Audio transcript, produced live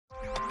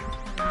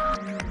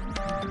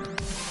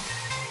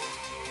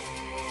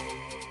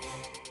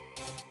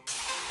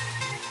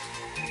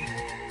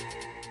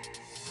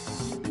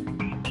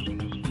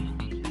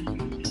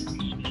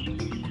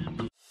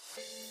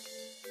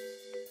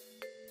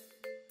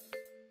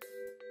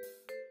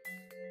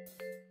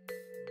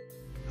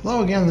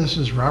Hello again, this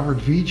is Robert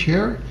Veach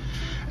here,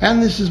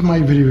 and this is my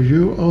video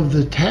review of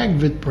the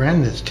TAGVIT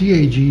brand. It's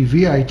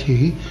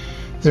TAGVIT.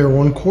 They're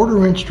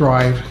 1/4 inch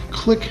drive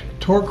click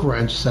torque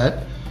wrench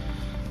set.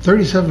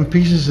 37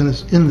 pieces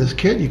in this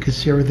kit. You can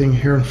see everything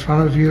here in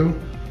front of you.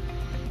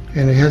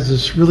 And it has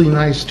this really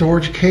nice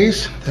storage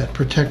case that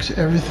protects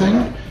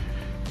everything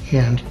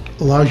and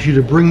allows you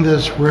to bring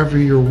this wherever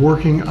you're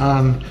working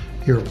on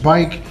your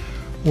bike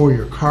or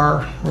your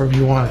car, wherever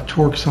you want to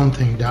torque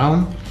something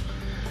down.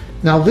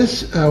 Now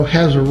this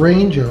has a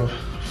range of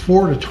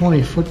 4 to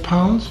 20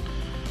 foot-pounds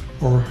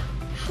or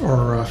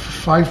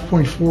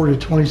 5.4 to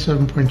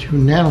 27.2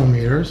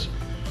 nanometers,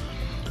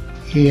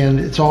 and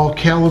it's all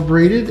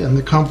calibrated, and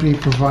the company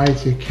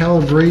provides a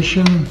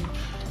calibration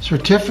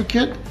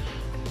certificate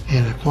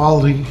and a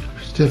quality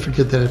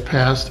certificate that it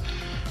passed,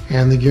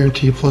 and they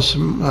guarantee plus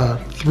some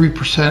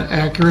 3%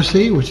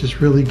 accuracy, which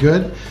is really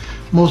good.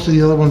 Most of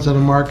the other ones on the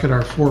market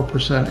are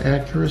 4%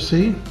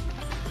 accuracy.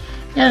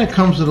 And it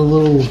comes with a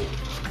little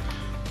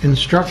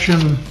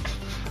instruction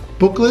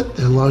booklet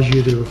that allows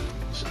you to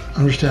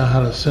understand how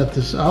to set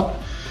this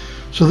up.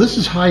 So this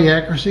is high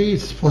accuracy.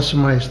 It's plus or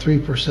minus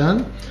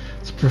 3%.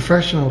 It's a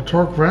professional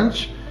torque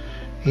wrench,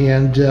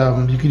 and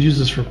you could use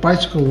this for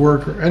bicycle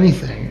work or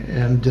anything,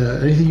 and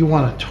anything you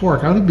want to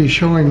torque. I'm going to be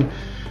showing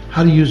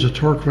how to use a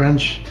torque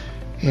wrench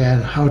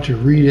and how to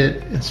read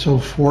it and so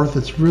forth.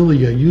 It's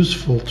really a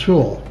useful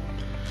tool.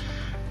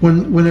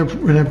 When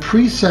a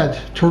preset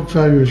torque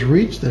value is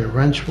reached, the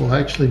wrench will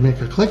actually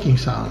make a clicking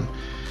sound.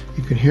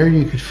 You can hear it,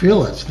 you can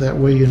feel it, so that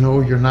way you know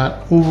you're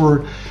not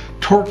over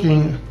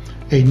torquing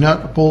a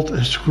nut, bolt,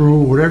 a screw,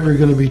 whatever you're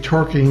going to be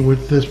torquing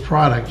with this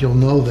product. You'll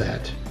know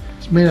that.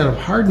 It's made out of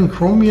hardened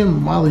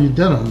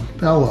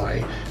chromium-molybdenum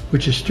alloy,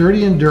 which is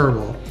sturdy and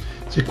durable.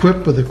 It's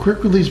equipped with a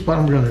quick release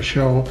button we're going to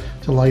show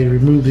to allow you to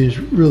remove these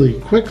really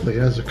quickly.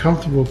 It has a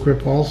comfortable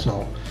grip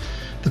also.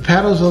 The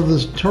paddles of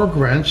this torque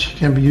wrench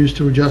can be used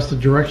to adjust the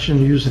direction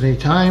you use at any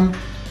time.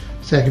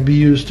 So that can be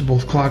used to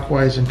both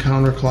clockwise and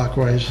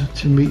counterclockwise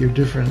to meet your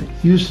different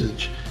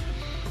usage.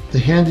 The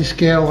handy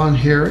scale on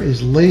here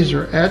is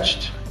laser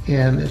etched,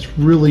 and it's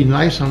really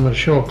nice. I'm going to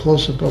show a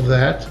close-up of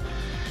that.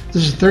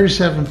 This is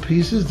 37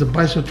 pieces. The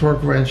bicycle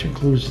torque wrench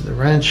includes the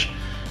wrench,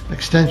 an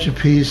extension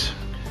piece,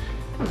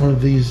 one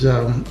of these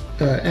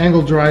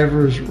angle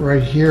drivers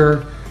right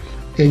here,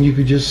 and you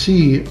could just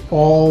see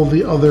all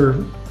the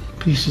other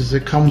pieces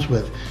it comes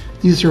with.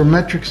 These are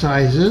metric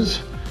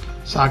sizes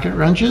socket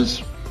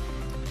wrenches,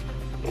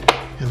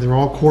 and they're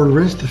all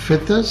 1/4 inch to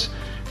fit this.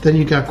 Then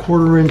you got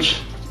 1/4 inch,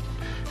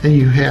 and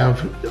you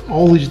have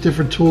all these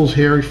different tools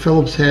here: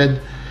 Phillips head,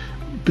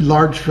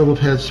 large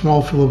Phillips head,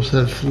 small Phillips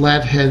head,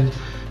 flat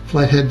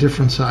head,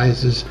 different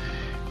sizes,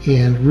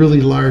 and really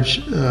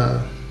large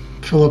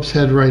Phillips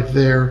head right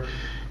there,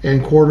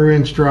 and 1/4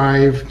 inch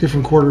drive,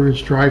 different 1/4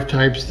 inch drive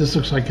types. This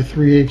looks like a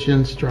 3/8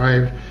 inch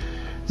drive,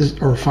 this,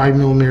 or 5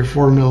 millimeter,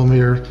 4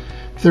 millimeter,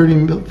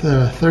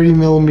 30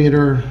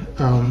 millimeter.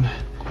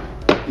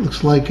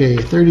 Looks like a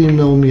 30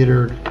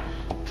 millimeter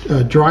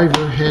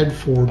driver head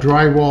for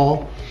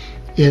drywall,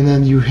 and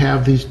then you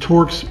have these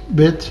Torx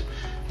bit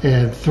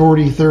and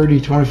 40, 30,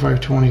 25,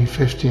 20,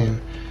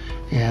 15,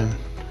 and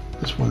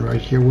this one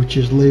right here, which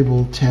is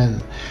labeled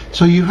 10.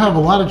 So you have a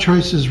lot of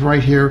choices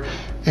right here,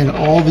 and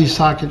all these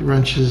socket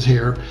wrenches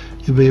here,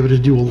 you'll be able to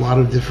do a lot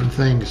of different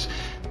things.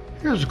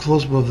 Here's a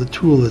close-up of the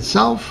tool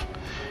itself,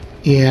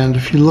 and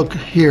if you look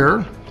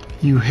here,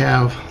 you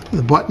have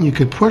the button you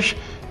could push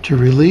to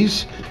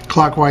release,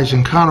 clockwise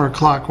and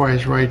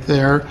counterclockwise right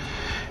there.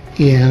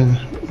 And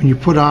when you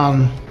put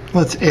on,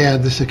 let's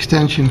add this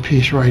extension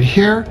piece right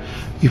here,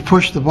 you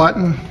push the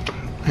button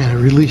and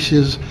it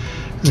releases,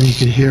 and then you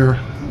can hear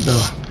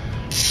the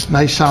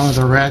nice sound of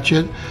the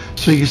ratchet.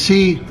 So you can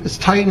see it's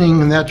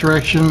tightening in that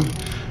direction,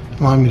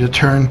 allowing me to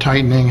turn,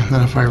 tightening, and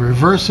then if I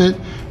reverse it,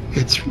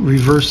 it's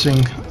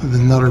reversing the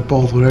nut or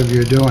bolt, whatever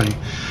you're doing.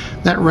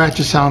 That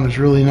ratchet sound is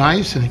really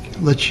nice, and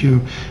it lets you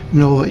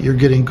know that you're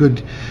getting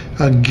good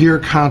gear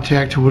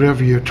contact to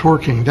whatever you're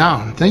torquing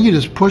down. Then you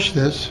just push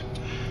this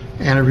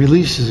and it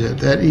releases it,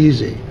 that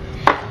easy,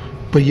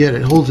 but yet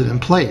it holds it in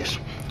place.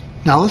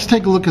 Now let's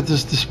take a look at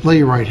this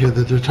display right here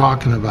that they're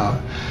talking about.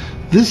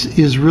 This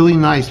is really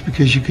nice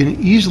because you can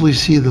easily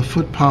see the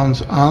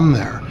foot-pounds on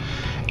there,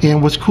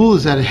 and what's cool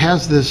is that it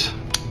has this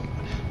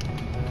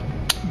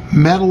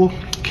metal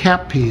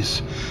cap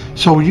piece.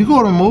 So when you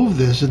go to move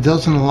this, it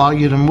doesn't allow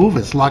you to move it.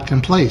 It's locked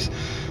in place.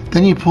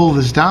 Then you pull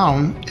this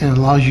down and it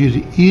allows you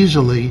to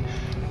easily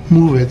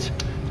move it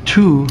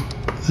to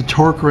the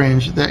torque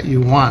range that you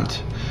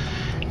want.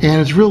 And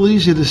it's real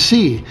easy to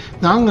see.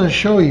 Now I'm going to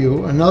show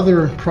you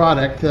another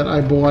product that I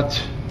bought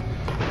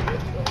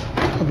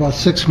about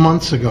 6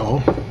 months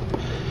ago.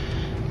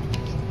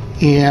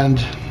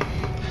 And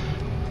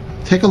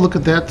take a look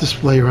at that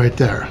display right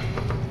there.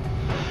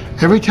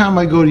 Every time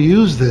I go to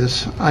use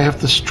this, I have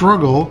to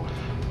struggle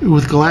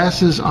with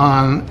glasses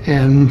on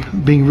and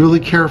being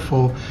really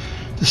careful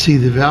to see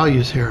the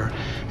values here.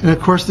 And of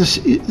course this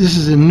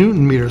is in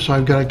Newton meter, so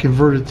I've got to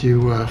convert it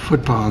to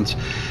foot-pounds.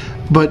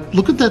 But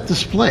look at that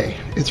display.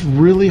 It's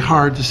really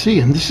hard to see,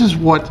 and this is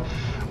what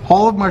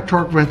all of my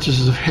torque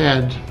wrenches have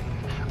had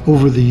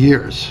over the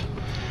years.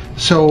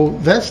 So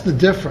that's the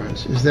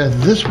difference, is that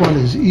this one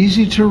is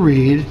easy to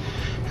read,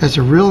 has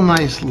a real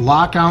nice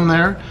lock on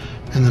there,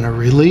 and then a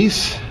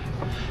release,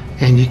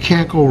 and you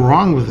can't go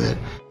wrong with it.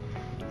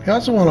 I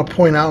also want to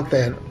point out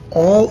that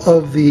all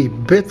of the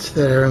bits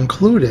that are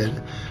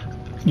included,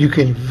 you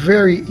can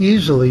very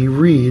easily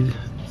read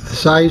the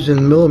size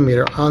in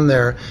millimeter on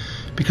there,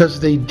 because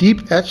they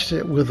deep etched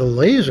it with a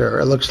laser,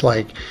 it looks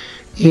like.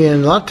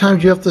 And a lot of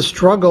times you have to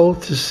struggle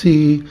to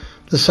see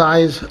the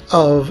size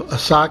of a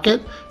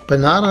socket, but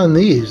not on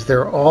these.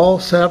 They're all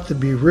set up to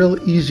be real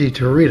easy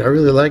to read. I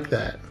really like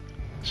that.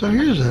 So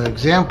here's an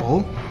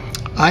example.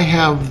 I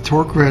have the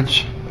torque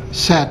wrench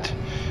set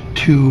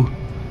to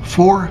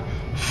 4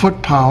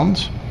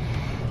 foot-pounds,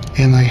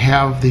 and I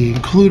have the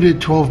included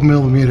 12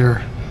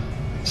 millimeter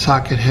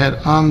socket head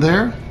on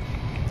there,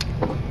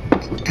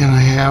 and I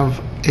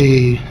have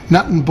a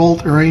nut and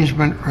bolt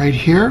arrangement right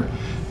here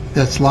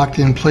that's locked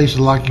in place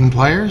with locking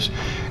pliers,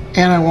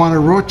 and I want to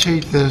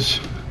rotate this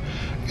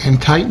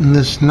and tighten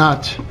this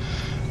nut,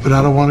 but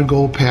I don't want to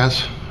go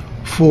past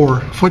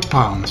 4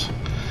 foot-pounds.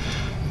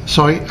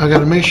 So I got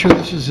to make sure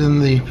this is in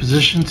the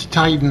position to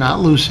tighten, not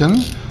loosen.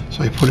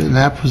 So I put it in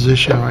that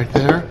position right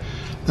there.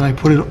 Then I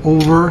put it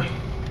over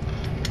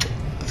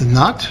the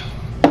nut,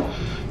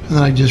 and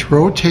then I just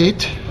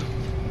rotate.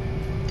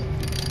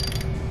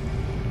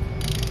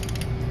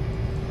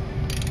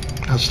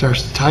 Now it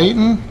starts to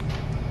tighten.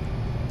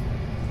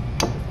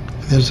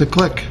 There's a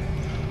click.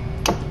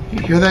 You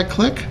hear that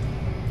click?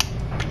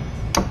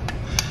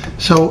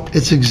 So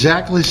it's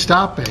exactly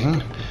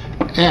stopping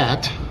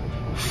at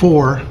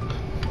 4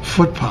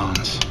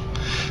 foot-pounds.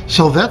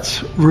 So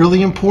that's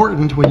really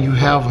important when you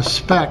have a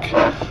spec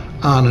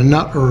on a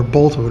nut or a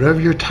bolt or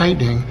whatever you're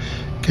tightening,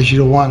 because you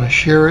don't want to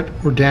shear it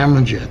or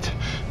damage it.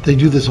 They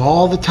do this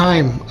all the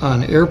time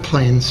on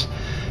airplanes,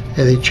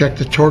 and they check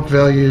the torque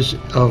values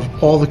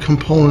of all the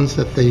components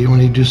that they, when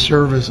they do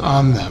service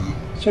on them.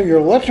 So your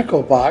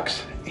electrical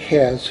box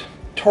has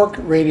torque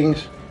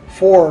ratings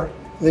for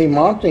the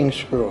mounting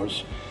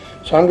screws.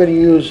 So I'm going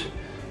to use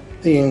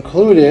the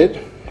included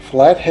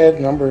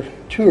flathead number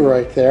 2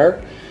 right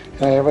there,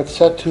 and I have it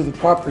set to the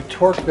proper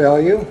torque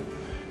value,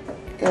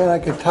 and I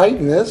can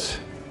tighten this,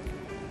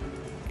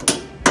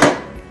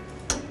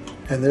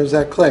 and there's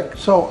that click.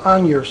 So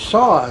on your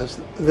saws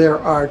there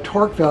are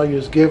torque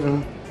values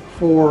given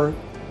for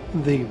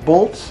the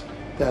bolts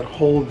that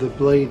hold the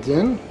blades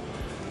in.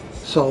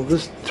 So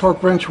this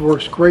torque wrench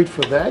works great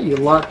for that. You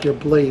lock your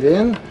blade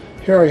in.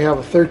 Here I have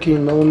a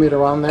 13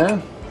 millimeter on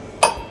there,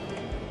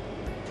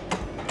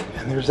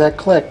 and there's that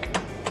click.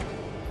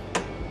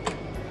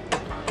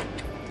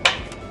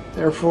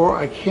 Therefore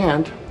I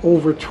can't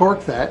over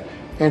torque that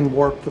and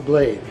warp the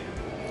blade.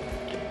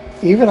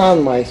 Even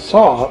on my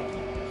saw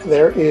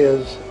there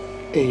is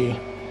a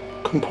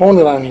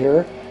component on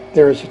here,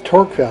 there is a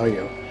torque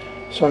value.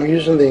 So I'm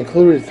using the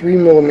included 3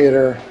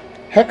 millimeter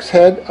hex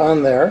head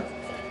on there,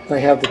 and I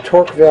have the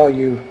torque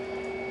value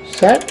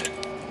set.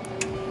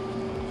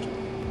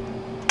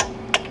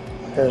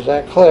 There's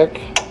that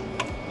click.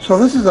 So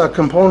this is a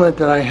component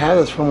that I had.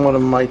 It's from one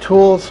of my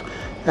tools,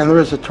 and there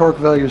is a torque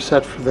value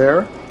set for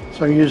there.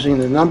 So I'm using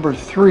the number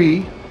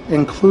 3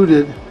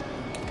 included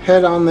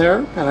head on there,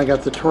 and I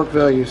got the torque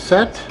value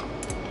set.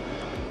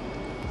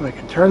 And I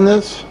can turn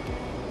this,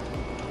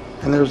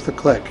 and there's the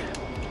click.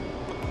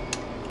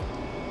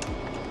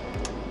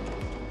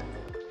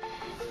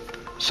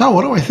 So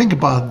what do I think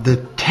about the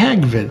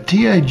TAGVIT,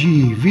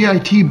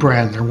 TIG-VIT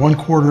brand, their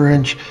 1/4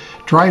 inch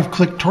drive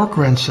click torque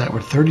wrench set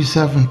with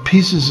 37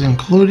 pieces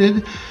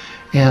included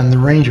and the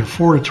range of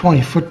 4 to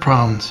 20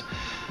 foot-pounds.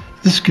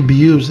 This could be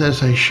used,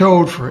 as I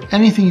showed, for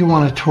anything you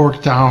want to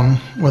torque down,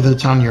 whether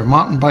it's on your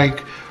mountain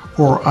bike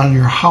or on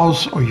your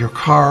house or your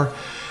car.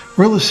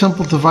 Really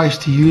simple device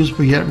to use,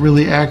 but yet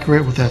really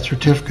accurate with that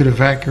certificate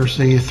of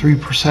accuracy of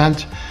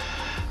 3%.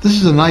 This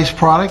is a nice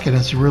product and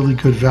it's a really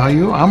good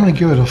value. I'm going to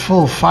give it a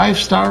full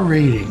 5-star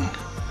rating.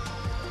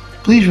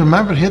 Please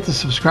remember to hit the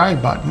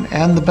subscribe button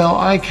and the bell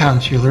icon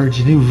so you're alerted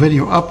to new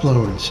video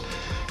uploads.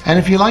 And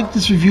if you like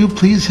this review,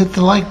 please hit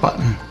the like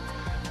button.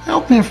 I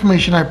hope the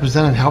information I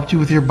presented helped you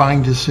with your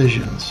buying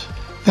decisions.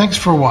 Thanks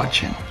for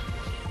watching.